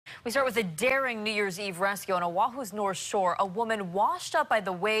We start with a daring New Year's Eve rescue on Oahu's North Shore. A woman washed up by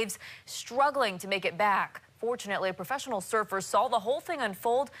the waves, struggling to make it back. Fortunately, a professional surfer saw the whole thing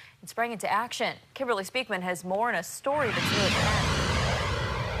unfold and sprang into action. Kimberly Speakman has more in a story that's near the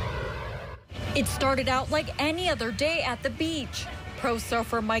end. It started out like any other day at the beach. Pro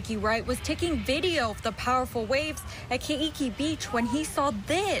surfer Mikey Wright was taking video of the powerful waves at Keiki Beach when he saw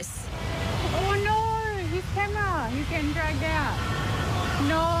this. Oh no, his camera, he's getting dragged out.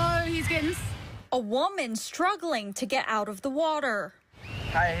 No, he's getting... A woman struggling to get out of the water.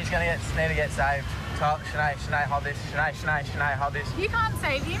 Hey, he's going to need to get saved. Shanae, hold this. Shanae, hold this. You can't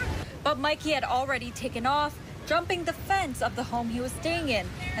save him. But Mikey had already taken off, jumping the fence of the home he was staying in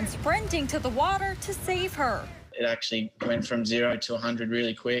and sprinting to the water to save her. It actually went from 0 to 100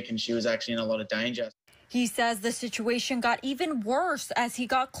 really quick, and she was actually in a lot of danger. He says the situation got even worse as he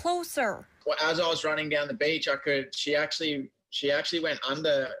got closer. Well, as I was running down the beach, she actually went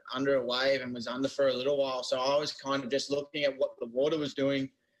under a wave and was under for a little while. So I was kind of just looking at what the water was doing,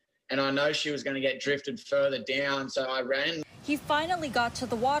 and I know she was going to get drifted further down, so I ran. He finally got to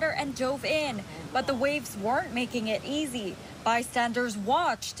the water and dove in, but the waves weren't making it easy. Bystanders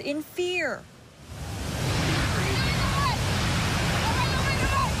watched in fear.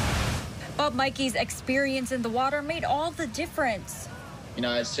 But Mikey's experience in the water made all the difference. You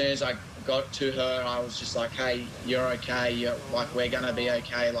know, as soon as I got to her, I was just like, hey, you're okay. We're going to be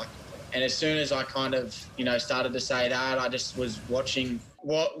okay. And as soon as I kind of, started to say that, I just was watching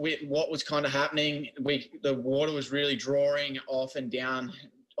what was kind of happening. The water was really drawing off and down,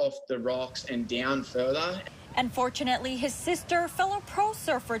 off the rocks and down further. And fortunately, his sister, fellow pro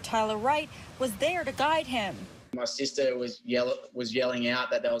surfer Tyler Wright, was there to guide him. My sister was yelling out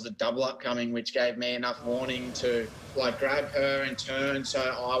that there was a double up coming, which gave me enough warning to grab her and turn. So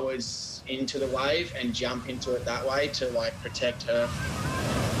I was into the wave and jump into it that way to protect her.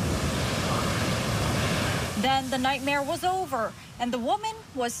 Then the nightmare was over and the woman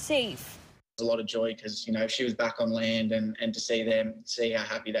was safe. It was a lot of joy because, she was back on land and to see how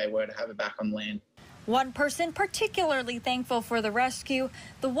happy they were to have her back on land. One person particularly thankful for the rescue,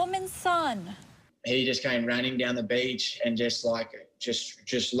 the woman's son. He just came running down the beach and just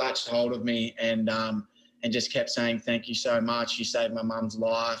latched hold of me and just kept saying, thank you so much. You saved my mum's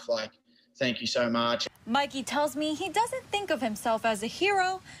life. Thank you so much. Mikey tells me he doesn't think of himself as a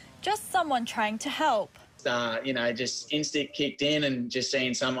hero, just someone trying to help. Just instinct kicked in and just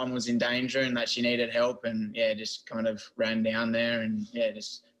seeing someone was in danger and that she needed help and, just kind of ran down there and,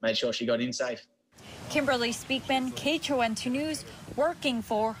 just made sure she got in safe. Kimberly Speakman, KHON2 News, working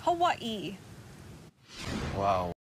for Hawaii. Wow.